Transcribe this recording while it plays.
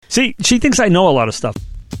See, she thinks I know a lot of stuff.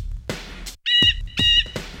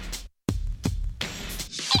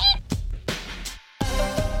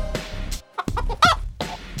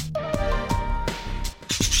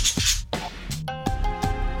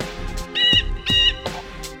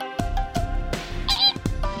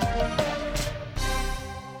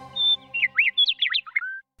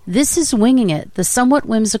 This is Winging It, the somewhat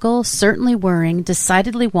whimsical, certainly whirring,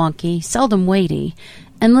 decidedly wonky, seldom weighty,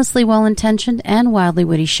 endlessly well-intentioned and wildly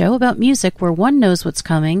witty show about music where one knows what's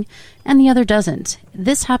coming and the other doesn't.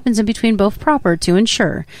 This happens in between both proper to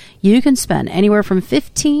ensure you can spend anywhere from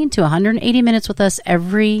 15 to 180 minutes with us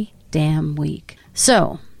every damn week.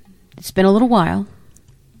 So, it's been a little while,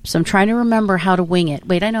 so I'm trying to remember how to wing it.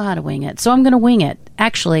 Wait, I know how to wing it, so I'm going to wing it.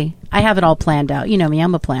 Actually, I have it all planned out. You know me,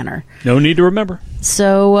 I'm a planner. No need to remember.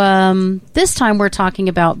 So this time we're talking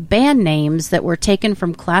about band names that were taken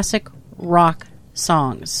from classic rock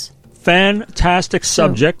songs. Fantastic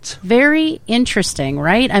subject. So, very interesting,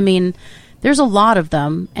 right? I mean, there's a lot of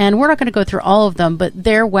them, and we're not going to go through all of them, but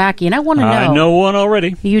they're wacky, and I want to know. I know one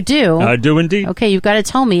already. You do? I do indeed. Okay, you've got to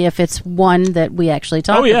tell me if it's one that we actually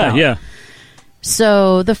talked about. Oh, yeah.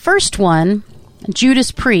 So the first one,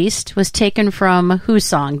 Judas Priest, was taken from whose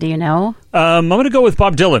song? Do you know? I'm going to go with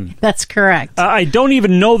Bob Dylan. That's correct. I don't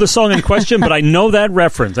even know the song in question, but I know that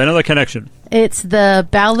reference. I know the connection. It's the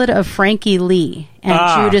Ballad of Frankie Lee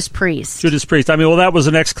and Judas Priest. Judas Priest. I mean, well, that was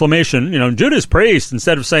an exclamation. You know, Judas Priest.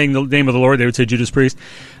 Instead of saying the name of the Lord, they would say Judas Priest.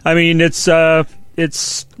 I mean, it's. I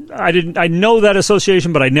know that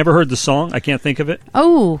association, but I never heard the song. I can't think of it.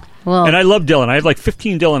 Oh, well. And I love Dylan. I have like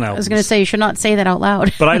 15 Dylan albums. I was going to say you should not say that out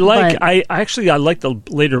loud. But I like. I like the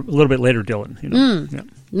little bit later Dylan. You know.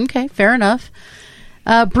 Yeah. Okay, fair enough.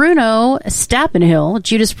 Bruno Stappenhill,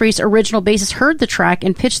 Judas Priest's original bassist, heard the track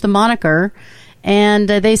and pitched the moniker. And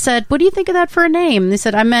they said, what do you think of that for a name? They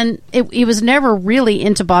said, I meant, he was never really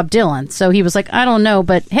into Bob Dylan. So he was like, I don't know,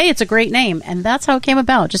 but hey, it's a great name. And that's how it came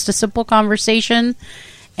about. Just a simple conversation.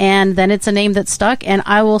 And then it's a name that stuck. And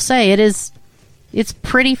I will say, it's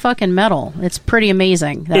pretty fucking metal. It's pretty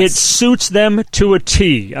amazing. It suits them to a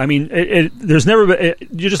T. I mean, there's never been,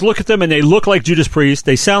 you just look at them and they look like Judas Priest.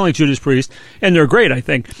 They sound like Judas Priest, and they're great, I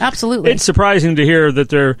think. Absolutely. It's surprising to hear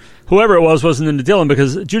that whoever it wasn't into Dylan,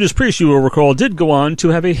 because Judas Priest, you will recall, did go on to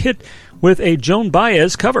have a hit with a Joan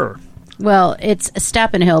Baez cover. Well, it's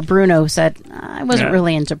Stappenhill. Bruno said, I wasn't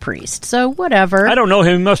really into Priest, so whatever. I don't know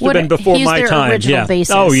him. He must have been before my time. He's their original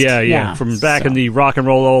bassist. Oh, yeah. From back in the rock and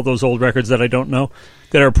roll, all those old records that I don't know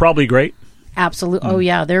that are probably great. Absolutely. Oh,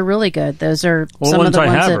 yeah, they're really good. Those are some ones of the I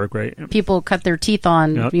ones have that are great. People cut their teeth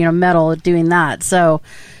on, metal doing that. So,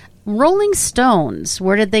 Rolling Stones,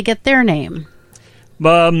 where did they get their name?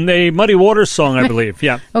 A Muddy Waters song, I believe.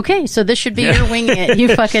 Yeah. Okay, so this should be your winging it.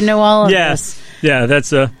 You fucking know all of this. Yeah,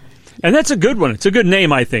 that's a good one. It's a good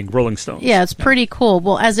name, I think, Rolling Stones. Yeah, it's pretty cool.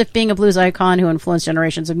 Well, as if being a blues icon who influenced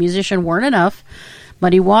generations of musicians weren't enough,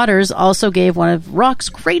 Muddy Waters also gave one of rock's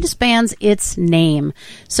greatest bands its name.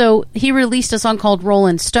 So he released a song called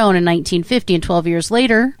Rollin' Stone in 1950, and 12 years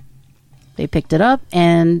later, they picked it up,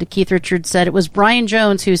 and Keith Richards said it was Brian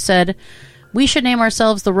Jones who said, we should name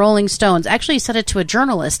ourselves the Rolling Stones. Actually, he said it to a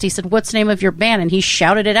journalist. He said, what's the name of your band? And he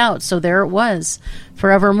shouted it out. So there it was.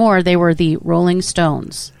 Forevermore, they were the Rolling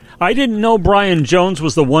Stones. I didn't know Brian Jones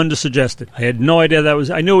was the one to suggest it. I had no idea that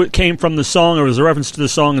was. I knew it came from the song, or it was a reference to the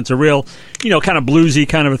song. It's a real, kind of bluesy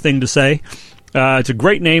kind of a thing to say. It's a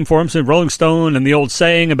great name for him. So Rolling Stone and the old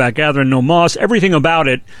saying about gathering no moss, everything about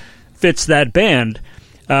it fits that band.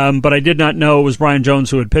 But I did not know it was Brian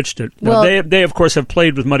Jones who had pitched it. Well, they of course have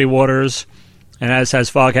played with Muddy Waters, and as has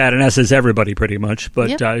Foghat, and as has everybody pretty much.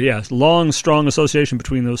 But long, strong association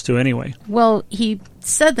between those two anyway. Well, he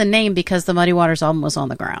said the name because the Muddy Waters album was on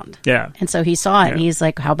the ground. Yeah. And so he saw it, and he's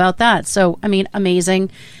like, how about that? So, I mean, amazing.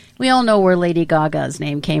 We all know where Lady Gaga's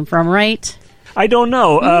name came from, right? I don't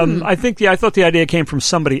know. I thought the idea came from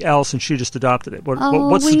somebody else, and she just adopted it. What's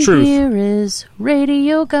the truth? All we hear is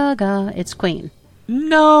Radio Gaga. It's Queen.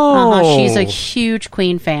 No. She's a huge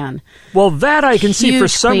Queen fan. Well, that I can see for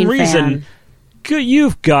some Queen reason. Fan.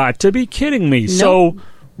 You've got to be kidding me. Nope. So,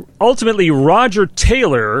 ultimately, Roger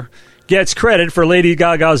Taylor gets credit for Lady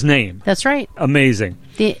Gaga's name. That's right. Amazing.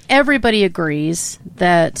 Everybody agrees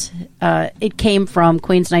that it came from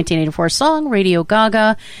Queen's 1984 song, Radio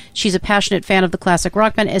Gaga. She's a passionate fan of the classic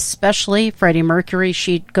rock band, especially Freddie Mercury.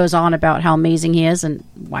 She goes on about how amazing he is, and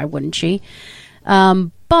why wouldn't she?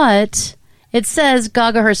 But it says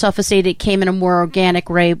Gaga herself has stated it came in a more organic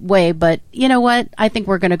way, but you know what? I think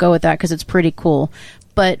we're going to go with that because it's pretty cool.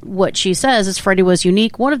 But what she says is Freddie was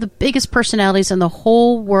unique, one of the biggest personalities in the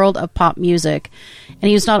whole world of pop music. And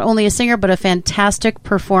he was not only a singer, but a fantastic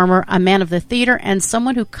performer, a man of the theater, and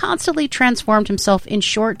someone who constantly transformed himself. In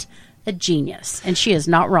short, a genius. And she is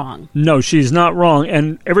not wrong. No, she's not wrong.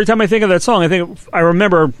 And every time I think of that song, I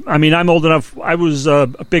remember, I'm old enough, I was a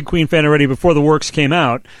big Queen fan already before The Works came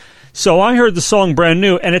out. So I heard the song brand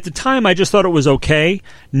new, and at the time I just thought it was okay.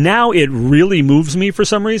 Now it really moves me for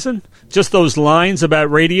some reason. Just those lines about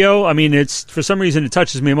radio, it's for some reason it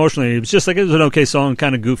touches me emotionally. It was just like it was an okay song,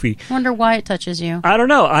 kind of goofy. I wonder why it touches you. I don't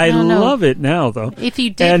know. I love it now, though. If you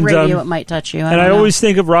did radio, it might touch you. I always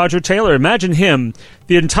think of Roger Taylor. Imagine him,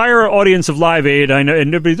 the entire audience of Live Aid. I know,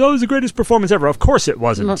 and everybody's, it was the greatest performance ever. Of course it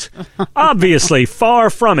wasn't. Obviously, far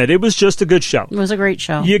from it. It was just a good show. It was a great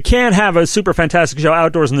show. You can't have a super fantastic show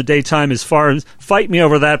outdoors in the daytime as far as, fight me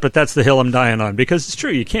over that, but that's the hill I'm dying on. Because it's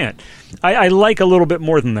true, you can't. I like a little bit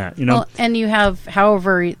more than that, Well, and you have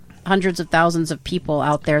however hundreds of thousands of people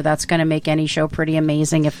out there. That's going to make any show pretty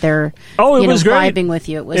amazing if they're vibing with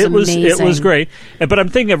you. It was amazing. It was great. But I'm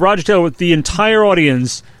thinking of Roger Taylor with the entire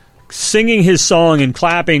audience singing his song and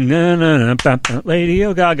clapping, na, na, na, ba, ba, Lady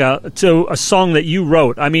Gaga, to a song that you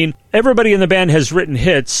wrote. Everybody in the band has written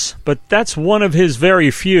hits, but that's one of his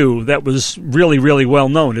very few that was really, really well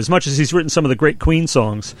known, as much as he's written some of the great Queen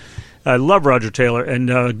songs. I love Roger Taylor, and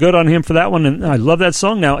good on him for that one, and I love that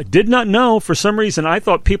song now. I did not know, for some reason, I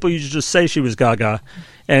thought people used to just say she was Gaga,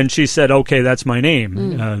 and she said, okay, that's my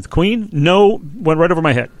name. Queen? No, went right over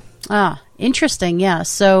my head. Interesting, yeah.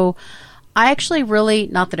 So I actually really,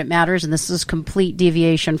 not that it matters, and this is complete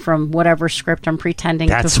deviation from whatever script I'm pretending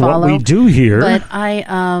to follow. That's what we do here. But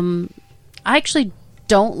I actually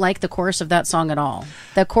don't like the chorus of that song at all.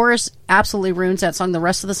 The chorus absolutely ruins that song. The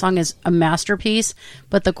rest of the song is a masterpiece,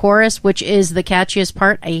 but the chorus, which is the catchiest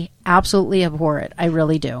part, I absolutely abhor it. I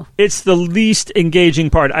really do. It's the least engaging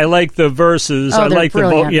part. I like the verses. I like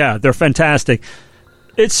brilliant. Yeah, they're fantastic.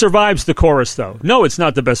 It survives the chorus, though. No, it's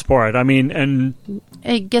not the best part. And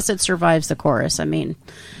I guess it survives the chorus.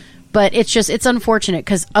 But it's unfortunate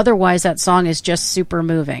because otherwise that song is just super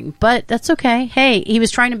moving. But that's okay. Hey, he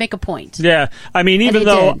was trying to make a point. Yeah. Even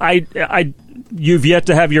though you've yet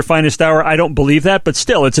to have your finest hour, I don't believe that, but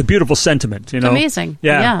still, it's a beautiful sentiment. Amazing.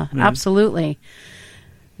 Yeah, absolutely.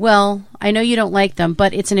 Well, I know you don't like them,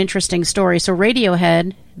 but it's an interesting story. So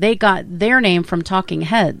Radiohead, they got their name from Talking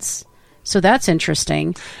Heads. So that's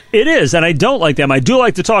interesting. It is, and I don't like them. I do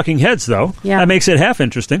like the Talking Heads, though. Yeah. That makes it half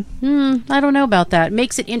interesting. I don't know about that. It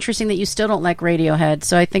makes it interesting that you still don't like Radiohead.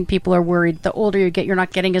 So I think people are worried the older you get, you're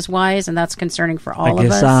not getting as wise, and that's concerning for all of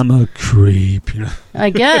us. I guess I'm a creep.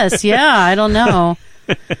 I guess, yeah. I don't know.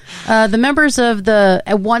 The members of the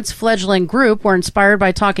once fledgling group were inspired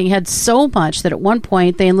by Talking Heads so much that at one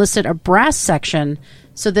point they enlisted a brass section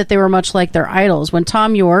so that they were much like their idols. When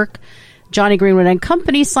Tom York, Johnny Greenwood and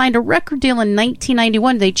Company signed a record deal in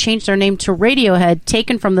 1991. They changed their name to Radiohead,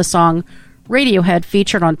 taken from the song Radiohead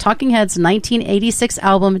featured on Talking Heads' 1986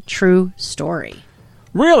 album True Story.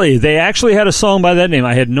 Really? They actually had a song by that name?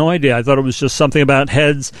 I had no idea. I thought it was just something about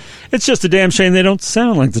heads. It's just a damn shame they don't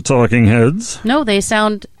sound like the Talking Heads. No, they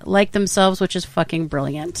sound like themselves, which is fucking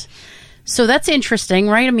brilliant. So that's interesting,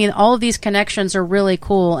 right? All of these connections are really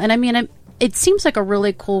cool. And it seems like a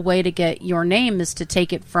really cool way to get your name is to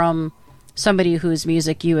take it from somebody whose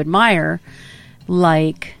music you admire,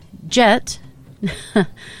 like Jet.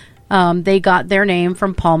 They got their name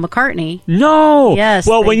from Paul McCartney. No! Yes,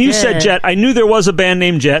 well, when you did. said Jet, I knew there was a band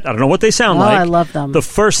named Jet. I don't know what they sound like. I love them. The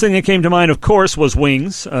first thing that came to mind, of course, was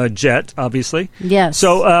Wings. Jet, obviously. Yes.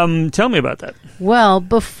 So tell me about that. Well,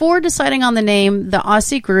 before deciding on the name, the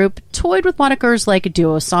Aussie group toyed with monikers like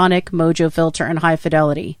Duosonic, Mojo Filter, and High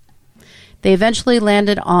Fidelity. They eventually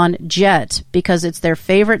landed on Jet because it's their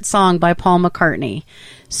favorite song by Paul McCartney.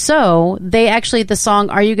 So the song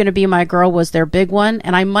Are You Gonna Be My Girl was their big one.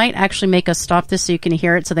 And I might actually make us stop this so you can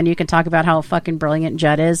hear it so then you can talk about how fucking brilliant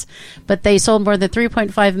Jet is. But they sold more than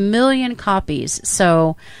 3.5 million copies.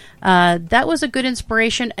 So that was a good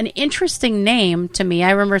inspiration. An interesting name to me. I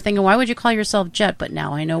remember thinking, why would you call yourself Jet? But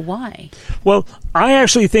now I know why. Well, I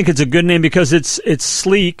actually think it's a good name because it's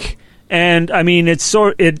sleek. And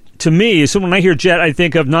to me, so when I hear jet, I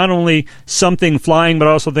think of not only something flying, but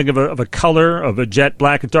I also think of a color, of a jet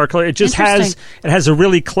black, a dark color. It just has a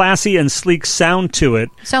really classy and sleek sound to it.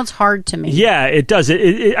 Sounds hard to me. Yeah, it does.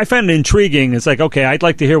 I find it intriguing. It's like, okay, I'd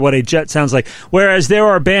like to hear what a jet sounds like. Whereas there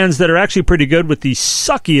are bands that are actually pretty good with the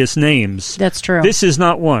suckiest names. That's true. This is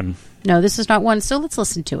not one. No, this is not one. So let's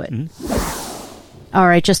listen to it. All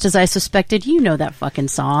right, just as I suspected, you know that fucking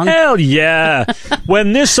song. Hell yeah.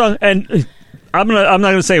 When this song, and I'm not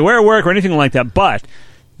going to say where it worked or anything like that, but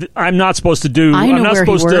I'm not supposed to do. I know I'm not where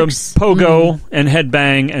he supposed to works. pogo and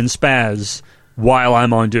headbang and spaz while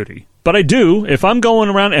I'm on duty. But I do. If I'm going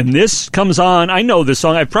around and this comes on, I know this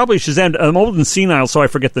song. I've probably Shazammed. I'm old and senile, so I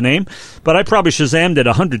forget the name. But I probably Shazammed it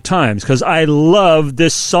 100 times because I love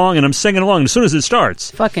this song and I'm singing along as soon as it starts.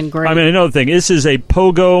 Fucking great. I mean, another thing. This is a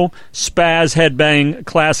pogo spaz headbang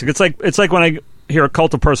classic. It's like when I hear a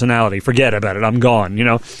Cult of Personality. Forget about it. I'm gone. You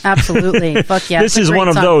know. Absolutely. Fuck yeah. This It's a is great one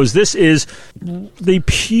of song. those. This is the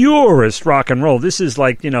purest rock and roll. This is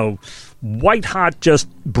like, white hot just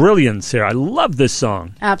brilliance here. I love this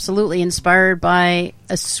song. Absolutely inspired by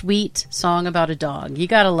a sweet song about a dog. You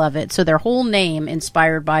gotta love it. So their whole name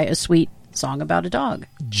inspired by a sweet song about a dog.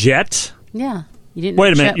 Jet? Yeah. You didn't Wait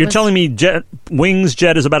know a minute. Jet You're was- telling me Wings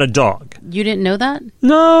Jet is about a dog? You didn't know that?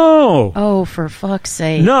 No. Oh, for fuck's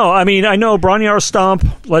sake. No, I mean, I know Bronniar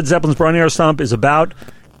Stomp, Led Zeppelin's Bronniar Stomp is about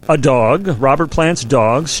a dog, Robert Plant's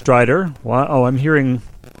dog, Strider. Wow. Oh, I'm hearing...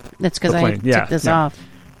 That's because the I plane. Yeah, took this yeah. off.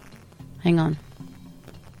 Hang on.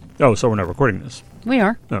 Oh, so we're not recording this. We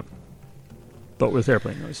are. No. But with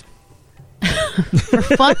airplane noise. For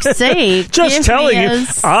fuck's sake. Just give telling me you, a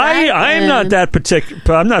I'm not second. that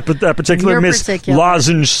particular. I'm not that particular, You're Miss particular.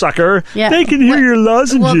 Lozenge sucker. Yeah. They can hear your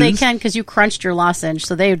lozenges. Well, they can because you crunched your lozenge,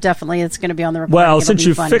 so they definitely, it's going to be on the recording. Well, It'll since be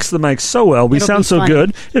you funny. fixed the mic so well, we It'll sound be so funny.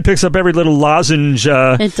 good. It picks up every little lozenge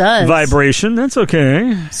It does. vibration. That's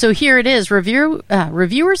okay. So here it is.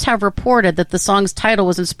 Reviewers have reported that the song's title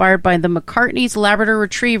was inspired by the McCartney's Labrador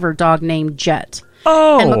Retriever dog named Jet.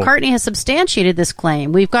 Oh, And McCartney has substantiated this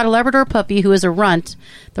claim. We've got a Labrador puppy who is a runt,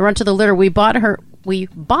 the runt of the litter. We bought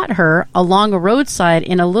her along a roadside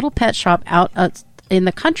in a little pet shop out in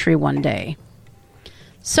the country one day.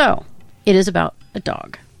 So, it is about a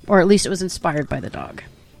dog, or at least it was inspired by the dog.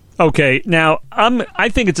 okay. Now, I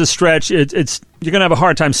think it's a stretch. It's you're gonna have a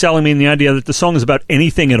hard time selling me in the idea that the song is about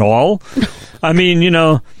anything at all. I mean,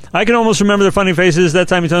 I can almost remember the funny faces. That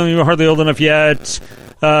time you told me you were hardly old enough yet.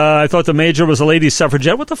 I thought the Major was a lady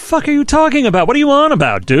suffragette. What the fuck are you talking about? What are you on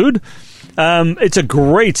about, dude? It's a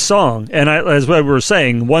great song, and as we were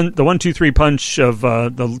saying, the 1-2-3 punch of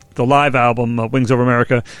the live album Wings Over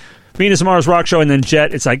America, Venus and Mars Rock Show, and then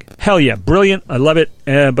Jet. It's like hell yeah, brilliant. I love it.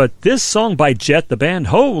 But this song by Jet, the band,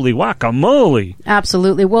 holy guacamole!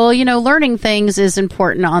 Absolutely. Well, learning things is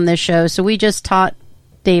important on this show, so we just taught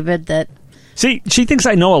David that. See, she thinks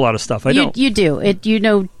I know a lot of stuff. I don't. You do. You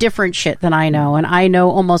know different shit than I know, and I know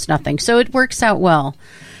almost nothing. So it works out well.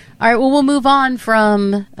 All right, well, we'll move on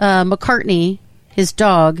from McCartney, his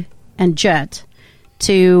dog, and Jet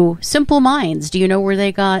to Simple Minds. Do you know where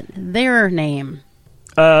they got their name?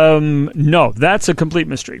 No, that's a complete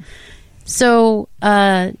mystery. So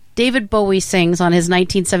David Bowie sings on his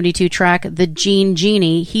 1972 track, The Gene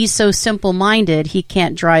Genie, he's so simple-minded he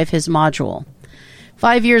can't drive his module.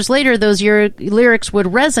 5 years later, those lyrics would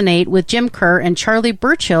resonate with Jim Kerr and Charlie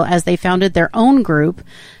Burchill as they founded their own group.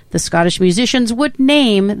 The Scottish musicians would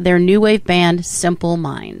name their new wave band Simple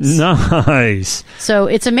Minds. Nice. So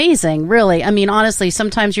it's amazing, really. I mean, honestly,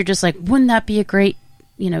 sometimes you're just like, wouldn't that be a great,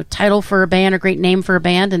 title for a band, a great name for a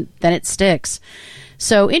band? And then it sticks.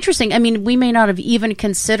 So interesting. I mean, we may not have even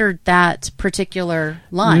considered that particular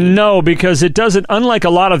line. No, because it doesn't, unlike a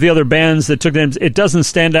lot of the other bands that took names, it doesn't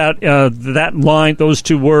stand out. That line, those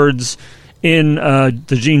two words in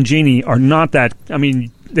The Gene Genie are not that, I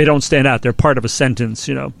mean, they don't stand out. They're part of a sentence,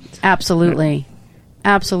 Absolutely.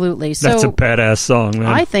 Absolutely. So That's a badass song, man.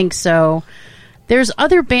 I think so. There's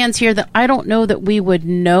other bands here that I don't know that we would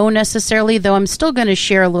know necessarily, though I'm still going to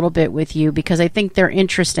share a little bit with you because I think they're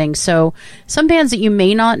interesting. So some bands that you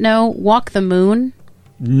may not know, Walk the Moon.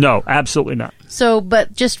 No, absolutely not. So,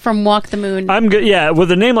 but just from Walk the Moon.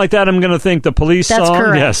 With a name like that, I'm going to think the Police That's song.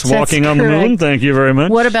 correct. Yes, That's Walking on the correct. Moon. Thank you very much.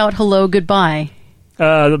 What about Hello, Goodbye?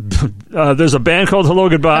 There's a band called Hello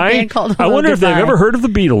Goodbye. A band called I Hello wonder if they've Goodbye. ever heard of the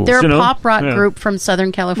Beatles. They're a pop rock Yeah. group from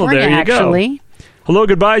Southern California, there you go. actually. Hello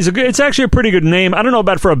Goodbye is it's actually a pretty good name. I don't know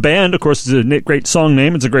about for a band. Of course, it's a great song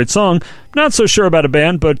name. It's a great song. Not so sure about a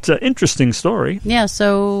band, but interesting story. Yeah,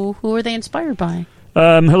 so who are they inspired by?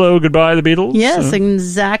 Hello Goodbye, the Beatles. Yes,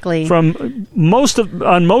 exactly. From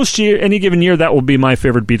any given year, that will be my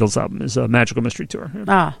favorite Beatles album. Is Magical Mystery Tour.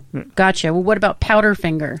 Yeah. Gotcha. Well, what about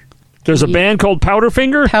Powderfinger? There's a band called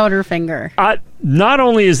Powderfinger. Powderfinger. Not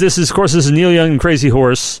only is this, of course, this is Neil Young and Crazy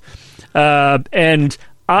Horse, and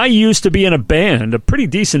I used to be in a band, a pretty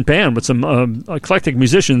decent band with some eclectic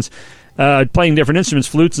musicians playing different instruments,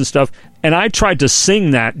 flutes and stuff, and I tried to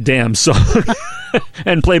sing that damn song.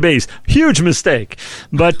 and play bass. Huge mistake.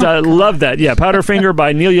 But love that. Yeah, Powderfinger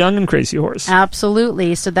by Neil Young and Crazy Horse.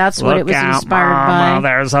 Absolutely. So that's what it was Look out, inspired Mama, by.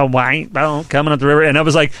 there's a white boat coming up the river. And I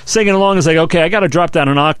was like singing along. It's like, okay, I got to drop down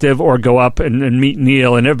an octave or go up and meet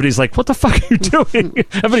Neil. And everybody's like, what the fuck are you doing?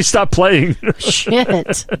 Everybody stop playing.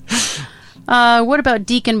 Shit. What about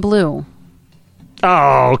Deacon Blue?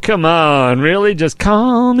 Oh, come on. Really? Just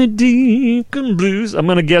call me Deacon Blues. I'm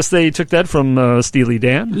going to guess they took that from Steely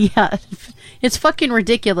Dan. Yeah. It's fucking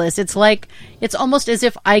ridiculous. It's like, it's almost as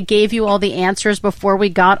if I gave you all the answers before we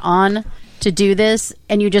got on to do this,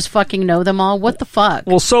 and you just fucking know them all. What the fuck?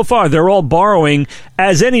 Well, so far, they're all borrowing,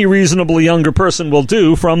 as any reasonably younger person will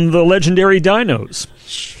do, from the legendary Dinos.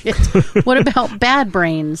 Shit. What about Bad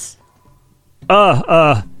Brains?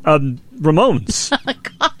 Ramones.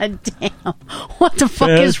 God damn. What the fuck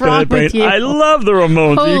is wrong with you? I love the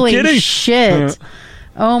Ramones. Holy Are you kidding? shit.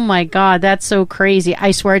 Oh my God, that's so crazy.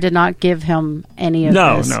 I swear I did not give him any of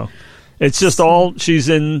this. No. It's just all, she's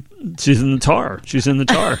in the tar. She's in the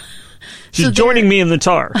tar. She's joining me in the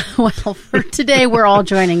tar. Well, for today, we're all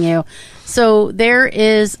joining you. So there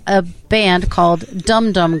is a band called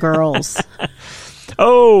Dum Dum Girls.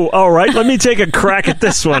 Oh, all right. Let me take a crack at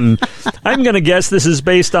this one. I'm going to guess this is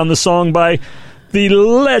based on the song by the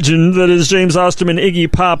legend that is James Osterman,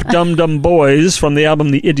 Iggy Pop, Dum Dum Boys from the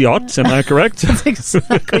album The Idiots. Am I correct? That's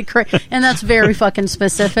exactly correct. And that's very fucking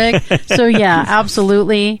specific. So yeah,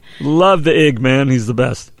 absolutely. Love the Ig, man. He's the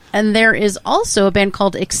best. And there is also a band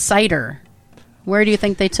called Exciter. Where do you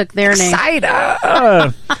think they took their name?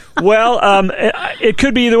 Exciter! Well, it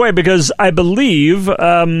could be either way because I believe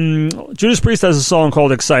Judas Priest has a song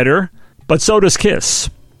called Exciter, but so does Kiss.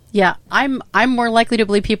 Yeah, I'm more likely to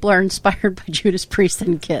believe people are inspired by Judas Priest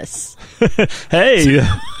than Kiss. Hey!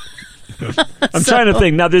 I'm trying to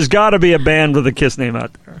think. Now, there's got to be a band with a Kiss name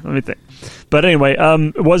out there. Let me think. But anyway,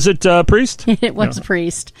 was it Priest? It was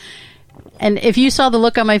Priest. And if you saw the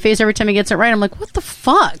look on my face every time he gets it right, I'm like, what the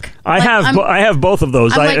fuck? I have both of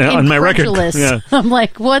those on my record. Yeah. I'm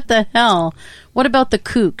like, what the hell? What about the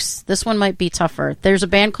Kooks? This one might be tougher. There's a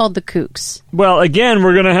band called the Kooks. Well, again,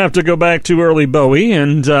 we're going to have to go back to early Bowie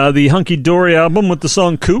and the Hunky Dory album with the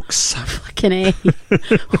song Kooks. Fucking A.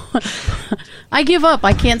 I give up.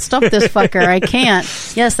 I can't stop this fucker. I can't.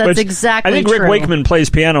 Yes, that's exactly true. I think Rick Wakeman plays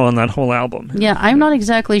piano on that whole album. Yeah, I'm not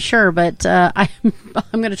exactly sure, but I'm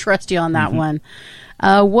going to trust you on that one.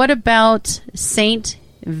 What about Saint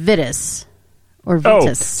Vitus? Or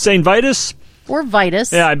Vitus? Oh, Saint Vitus? Or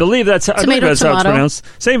Vitus. Yeah, I believe that's how it's pronounced.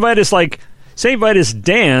 Saint Vitus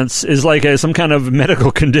dance is like some kind of medical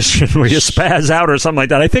condition where you spaz out or something like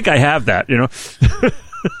that. I think I have that, you know.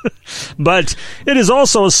 But it is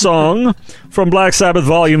also a song from Black Sabbath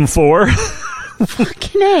Volume 4.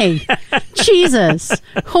 Fucking A. Jesus.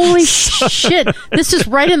 Holy shit. This is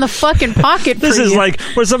right in the fucking pocket for This is you. like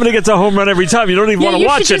where somebody gets a home run every time. You don't even want to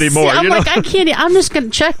watch anymore. I'm like, I can't. I'm just going to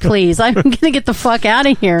check, please. I'm going to get the fuck out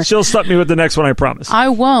of here. She'll stop me with the next one, I promise. I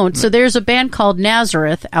won't. So there's a band called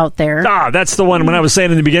Nazareth out there. Ah, that's the one. When I was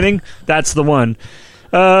saying in the beginning, that's the one.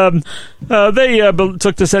 They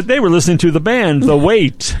took this. They were listening to the band The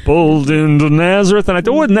Weight pulled into Nazareth, and I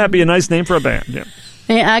thought, wouldn't that be a nice name for a band? Yeah.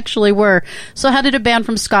 They actually were. So how did a band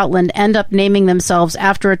from Scotland end up naming themselves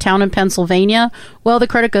after a town in Pennsylvania? Well, the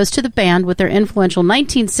credit goes to the band with their influential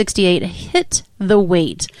 1968 hit, The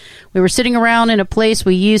Weight. We were sitting around in a place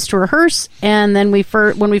we used to rehearse, and then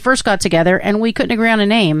when we first got together, and we couldn't agree on a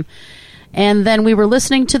name. And then we were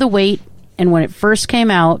listening to The Weight, and when it first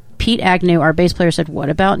came out, Pete Agnew, our bass player, said, "What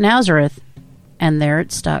about Nazareth?" And there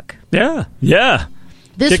it stuck. Yeah.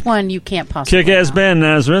 This one you can't possibly kick-ass know. band,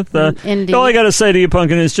 Nazareth. Indeed. All I got to say to you,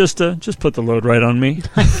 Punkin, is just put the load right on me.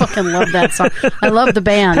 I fucking love that song. I love the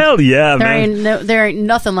band. Hell yeah, man. There ain't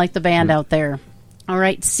nothing like the band out there. All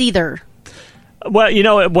right, Seether. Well, you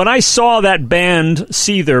know, when I saw that band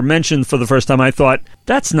Seether mentioned for the first time, I thought,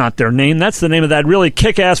 that's not their name. That's the name of that really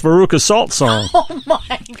kick-ass Veruca Salt song. Oh,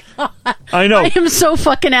 my God. I know. I am so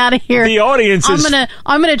fucking out of here. The audience is...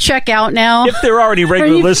 I'm gonna check out now. If they're already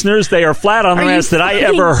regular listeners, they are flat on their ass that I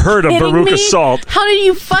ever heard of Veruca Salt. How did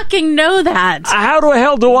you fucking know that? How the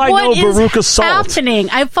hell do I know Veruca Salt? What's happening?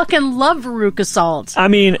 I fucking love Veruca Salt. I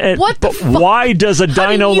mean, why does a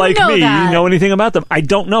dino like me know anything about them? I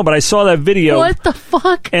don't know, but I saw that video. What the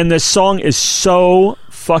fuck? And the song is so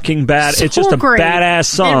fucking bad. So it's just a badass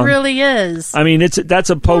song. It really is. I mean, that's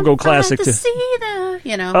a pogo classic. To see that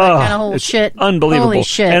kind of whole shit. Unbelievable. Holy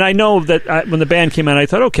shit. And I know that when the band came out, I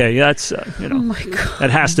thought, okay, that's oh my God,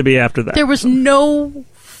 that has to be after that. There was no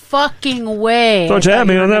fucking way. Thought you had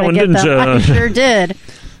me on that one, didn't you? I sure did.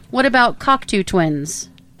 What about Cocteau Twins?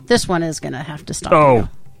 This one is going to have to stop.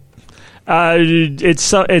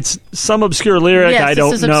 It's some obscure lyric. Yes, I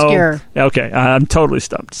don't this is know. obscure. Okay, I'm totally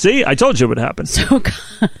stumped. See, I told you it would happen. So,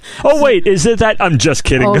 Oh wait, is it that? I'm just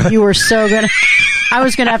kidding. oh, you were so gonna. I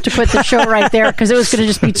was gonna have to quit the show right there because it was gonna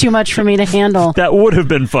just be too much for me to handle. That would have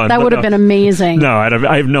been fun. That but would have been amazing. No,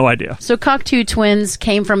 I have no idea. So Cocteau Twins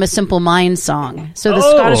came from a Simple Minds song. So the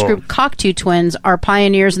Oh. Scottish group Cocteau Twins are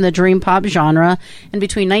pioneers in the dream pop genre. And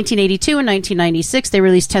between 1982 and 1996, they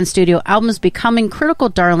released 10 studio albums, becoming critical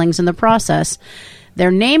darlings in the process.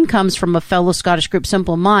 Their name comes from a fellow Scottish group,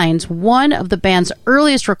 Simple Minds. One of the band's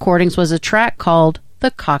earliest recordings was a track called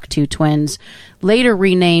The Cocteau Twins, later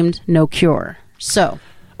renamed No Cure. So,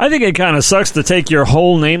 I think it kind of sucks to take your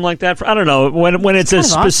whole name like that. I don't know when it's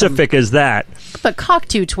as kind of specific as that. but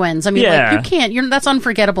Cocteau Twins, I mean, Yeah. like, you can't, that's an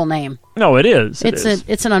unforgettable name. No, it is.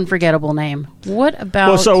 It's an unforgettable name. What about...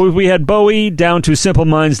 Well, so we had Bowie down to Simple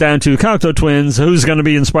Minds down to Cocteau Twins. Who's going to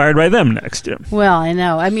be inspired by them next? Jim? Well, I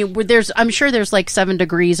know. I mean, I'm sure there's like 7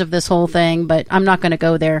 degrees of this whole thing, but I'm not going to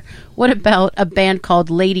go there. What about a band called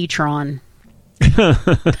Ladytron?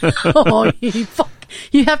 Oh,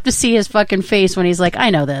 you have to see his fucking face when he's like, I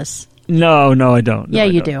know this. No, I don't. No, Yeah, I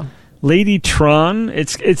you don't. do. Ladytron.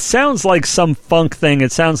 It sounds like some funk thing.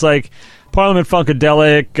 It sounds like Parliament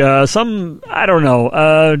Funkadelic. I don't know.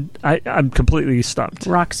 I'm completely stumped.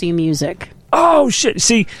 Roxy Music. Oh shit!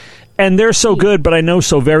 See, and they're so good, but I know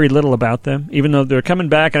so very little about them. Even though they're coming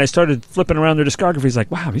back, and I started flipping around their discographies, like,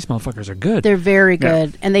 wow, these motherfuckers are good. They're very Yeah.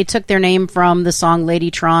 good. And they took their name from the song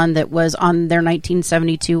Ladytron that was on their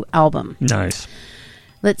 1972 album. Nice.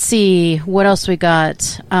 Let's see. What else we got?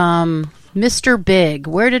 Mr. Big.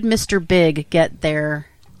 Where did Mr. Big get their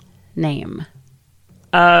name?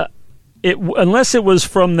 Unless it was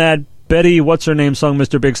from that Betty, what's her name song,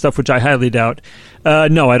 Mr. Big Stuff, which I highly doubt.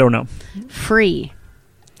 No, I don't know. Free.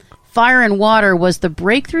 Fire and Water was the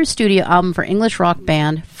breakthrough studio album for English rock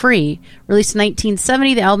band Free. Released in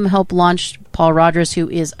 1970, the album helped launch Paul Rodgers, who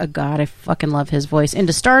is a god, I fucking love his voice,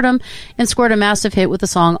 into stardom, and scored a massive hit with the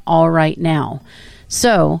song All Right Now.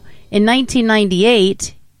 So, in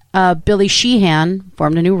 1998, Billy Sheehan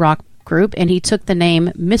formed a new rock group, and he took the name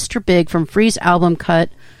Mr. Big from Free's album cut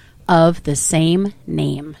of the same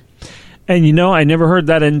name. And I never heard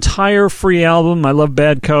that entire Free album. I love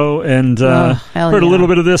Bad Co. and hell heard a yeah. little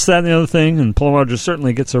bit of this, that, and the other thing. And Paul Rodgers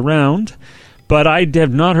certainly gets around. But I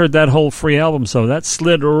have not heard that whole Free album, so that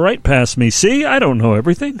slid right past me. See, I don't know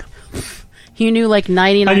everything. You knew like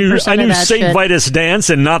 99% I knew of that St. shit. Vitus Dance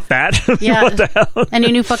and not that. Yeah. What the hell? And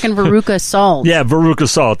you knew fucking Veruca Salt. Yeah, Veruca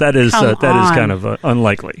Salt. That is Come on. kind of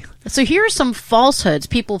unlikely. So here are some falsehoods.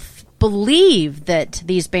 People believe that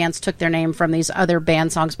these bands took their name from these other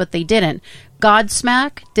band songs, but they didn't.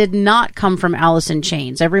 Godsmack did not come from Alice in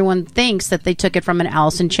Chains. Everyone thinks that they took it from an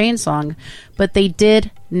Alice in Chains song, but they did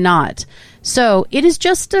not. So it is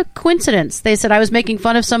just a coincidence. They said I was making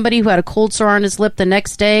fun of somebody who had a cold sore on his lip the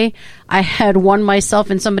next day. I had one myself,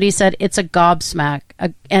 and somebody said it's a Godsmack,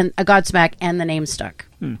 and a Godsmack, and the name stuck.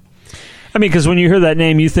 I mean, because when you hear that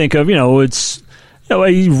name, you think of, it's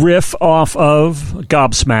a riff off of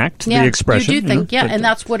Gobsmacked, Yeah, the expression. you do think, yeah, but and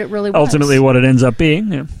that's what it really was. ultimately what it ends up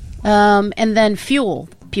being. Yeah. And then Fuel.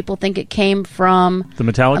 People think it came from The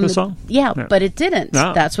Metallica song? Yeah, but it didn't.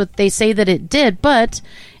 No. That's what they say that it did. But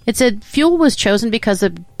it said Fuel was chosen because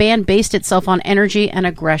the band based itself on energy and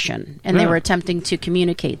aggression, and they Yeah. were attempting to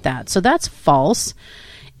communicate that. So that's false.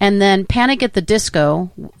 And then Panic at the Disco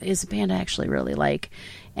is a band I actually really like.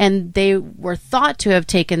 And they were thought to have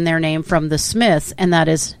taken their name from the Smiths, and that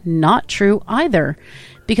is not true either.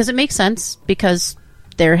 Because it makes sense, because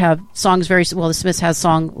they have songs the Smiths has a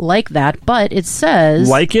song like that, but it says...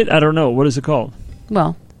 Like it? I don't know. What is it called?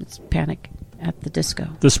 Well, it's Panic at the Disco.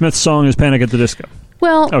 The Smiths song is Panic at the Disco.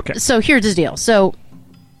 Well, Okay. So here's the deal. So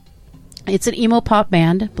it's an emo pop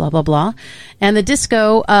band, blah, blah, blah. And the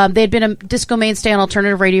disco, they had been a disco mainstay on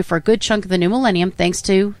alternative radio for a good chunk of the new millennium, thanks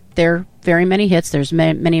to their very many hits. There's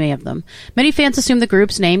many of them. Many fans assume the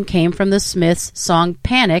group's name came from the Smiths' song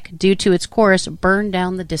Panic due to its chorus, Burn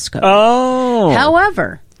Down the Disco. Oh.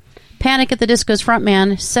 However, Panic at the Disco's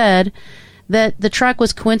frontman said that the track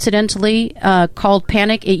was coincidentally called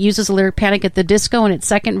Panic. It uses the lyric Panic at the Disco in its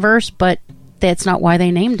second verse, but that's not why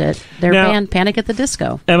they named it. Their Now- band, Panic at the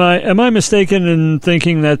Disco. Am I mistaken in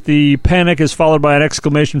thinking that the panic is followed by an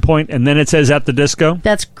exclamation point and then it says at the disco?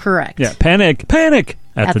 That's correct. Yeah, panic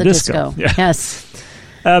at the disco. Yeah. Yes.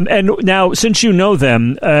 And now, since you know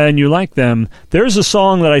them and you like them, there's a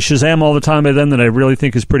song that I Shazam all the time by them that I really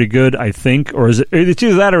think is pretty good, I think. Or is it? It's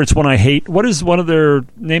either that or it's one I hate. What is one of their...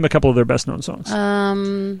 Name a couple of their best-known songs.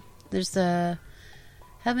 There's the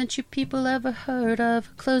Haven't you people ever heard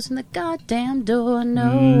of closing the goddamn door?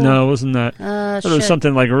 No. No, it wasn't that. It was shit.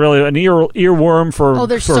 something like really an earworm for,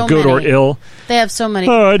 there's for so good many. or ill. They have so many.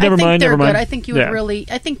 Oh, never mind, they're never mind. good. I think you would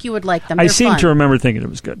Yeah. I think you would like them. I They're seem fun. to remember thinking it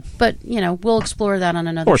was good. But, we'll explore that on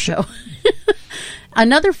another Or show.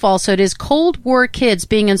 Another falsehood is Cold War kids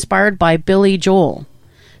being inspired by Billy Joel.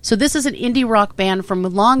 So this is an indie rock band from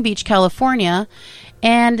Long Beach, California,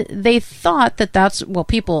 and they thought that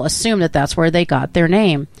people assume that that's where they got their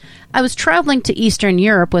name. I was traveling to Eastern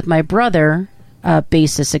Europe with my brother,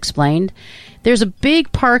 bassist explained. There's a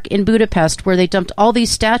big park in Budapest where they dumped all these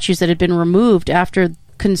statues that had been removed after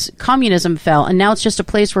communism fell, and now it's just a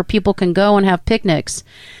place where people can go and have picnics.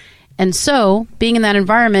 And so, being in that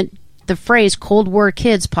environment, the phrase Cold War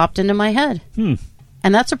kids popped into my head.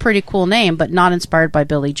 And that's a pretty cool name, but not inspired by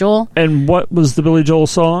Billy Joel. And what was the Billy Joel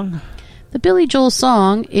song? The Billy Joel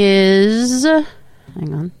song is... hang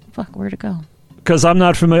on. Fuck, where'd it go? Because I'm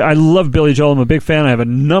not familiar. I love Billy Joel. I'm a big fan. I have a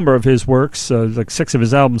number of his works, like 6 of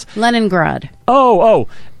his albums. Leningrad. Oh,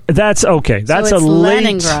 that's okay. That's So it's a late.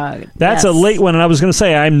 Leningrad. That's Yes. a late one, and I was going to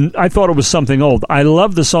say I thought it was something old. I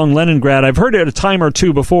love the song Leningrad. I've heard it a time or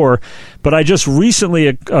two before, but I just recently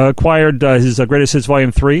acquired his Greatest Hits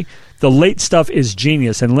Volume 3. The late stuff is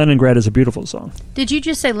genius, and Leningrad is a beautiful song. Did you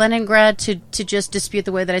just say Leningrad to just dispute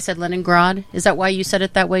the way that I said Leningrad? Is that why you said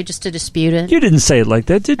it that way, just to dispute it? You didn't say it like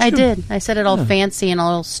that, did you? I did. I said it all fancy and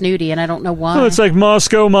all snooty, and I don't know why. Oh, it's like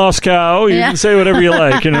Moscow. You Yeah. can say whatever you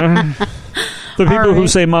like, The people who right.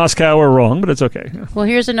 say Moscow are wrong, but it's okay. Well,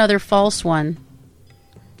 here's another false one.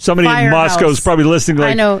 Somebody in Firehouse. Moscow is probably listening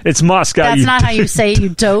like, I know. it's Moscow. That's not how you say it, you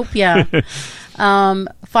dope. Yeah.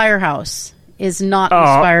 Firehouse is not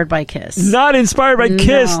inspired by Kiss. Not inspired by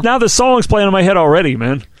Kiss. No. Now the song's playing in my head already,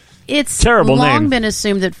 man. It's Terrible long name. been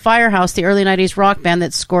assumed that Firehouse, the early 90s rock band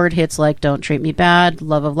that scored hits like Don't Treat Me Bad,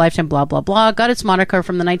 Love of Lifetime, blah, blah, blah, got its moniker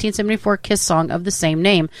from the 1974 Kiss song of the same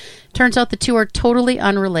name. Turns out the two are totally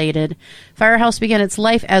unrelated. Firehouse began its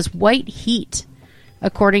life as White Heat.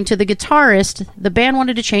 According to the guitarist, the band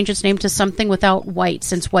wanted to change its name to something without white,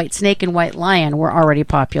 since White Snake and White Lion were already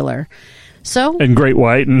popular. So, And Great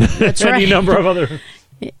White and any right. number of other...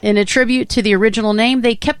 in a tribute to the original name,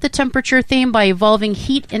 they kept the temperature theme by evolving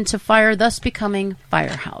heat into fire, thus becoming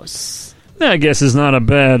Firehouse. I guess is not a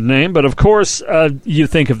bad name, but of course you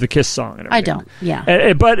think of the Kiss song. And I everything. don't,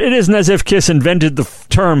 yeah. But it isn't as if Kiss invented the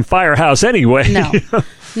term Firehouse anyway. No.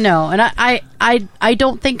 No, and I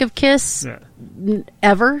don't think of Kiss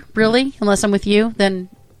ever, really, unless I'm with you. Then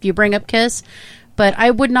you bring up Kiss. But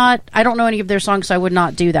I don't know any of their songs, so I would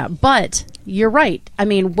not do that. But you're right. I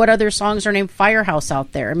mean, what other songs are named Firehouse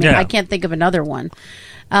out there? I mean, I can't think of another one.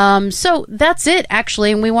 So that's it,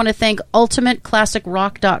 actually. And we want to thank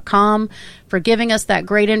UltimateClassicRock.com for giving us that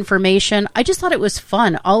great information. I just thought it was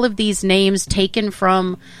fun. All of these names taken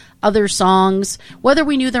from other songs, whether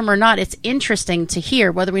we knew them or not, it's interesting to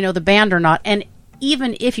hear, whether we know the band or not. And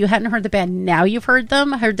even if you hadn't heard the band, now you've heard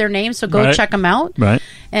their names, so go check them out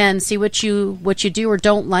and see what you do or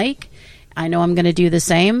don't like. I know I'm going to do the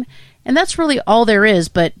same. And that's really all there is,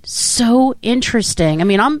 but so interesting. I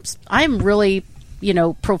mean, I'm really,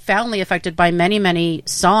 profoundly affected by many, many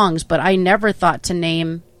songs, but I never thought to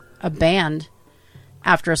name a band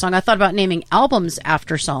after a song. I thought about naming albums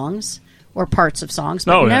after songs or parts of songs,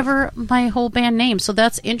 but never my whole band name. So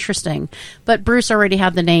that's interesting. But Bruce already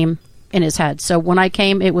had the name in his head. So when I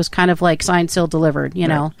came, it was kind of like signed, sealed, delivered,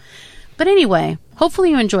 know. But anyway,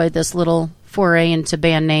 hopefully you enjoyed this little foray into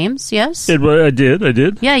band names, yes? I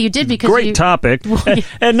did. Yeah, you did because Great topic.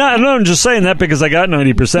 And I'm just saying that because I got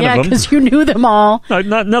 90% of them. Yeah, because you knew them all.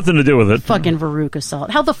 Nothing to do with it. Fucking Veruca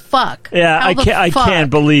Salt. How the fuck? Yeah, I can't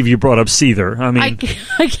believe you brought up Seether. I mean,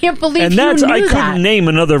 I can't believe and you knew I that. couldn't name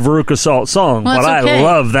another Veruca Salt song, Well, but that's okay. I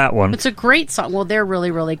love that one. It's a great song. Well, they're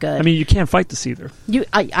really, really good. I mean, you can't fight the Seether.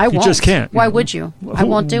 I won't. You just can't. Why would you? I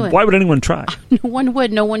won't do it. Why would anyone try? No one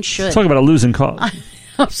would. No one should. Talk about a losing cause.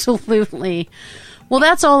 Absolutely. Well,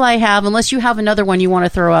 that's all I have, unless you have another one you want to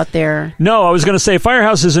throw out there. No, I was going to say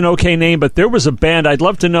Firehouse is an okay name, but there was a band I'd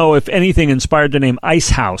love to know if anything inspired the name Ice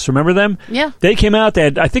House. Remember them? Yeah. They came out,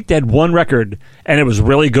 I think they had one record, and it was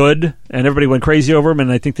really good, and everybody went crazy over them,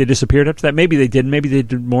 and I think they disappeared after that. Maybe they did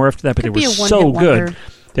more after that, but Could they be were a so one-hit good. wonder.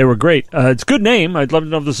 They were great. It's a good name. I'd love to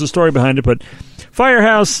know if there's a story behind it, but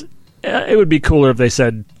Firehouse... it would be cooler if they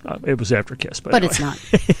said it was after Kiss, but anyway. It's not.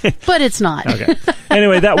 But it's not. Okay.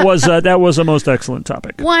 Anyway, that was a most excellent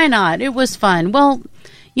topic. Why not? It was fun. Well,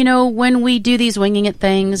 when we do these winging it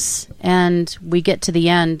things and we get to the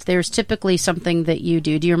end, there's typically something that you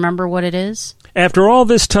do. Do you remember what it is? After all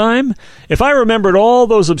this time, if I remembered all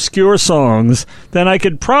those obscure songs, then I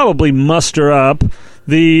could probably muster up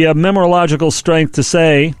the memorological strength to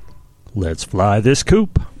say, let's fly this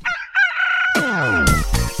coop.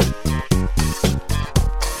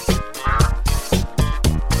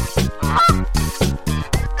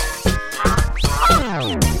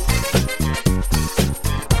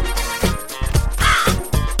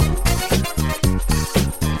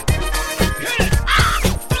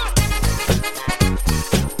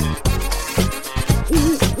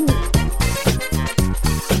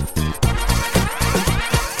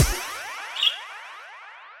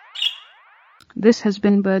 This has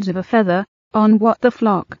been Birds of a Feather on What the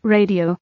Flock Radio.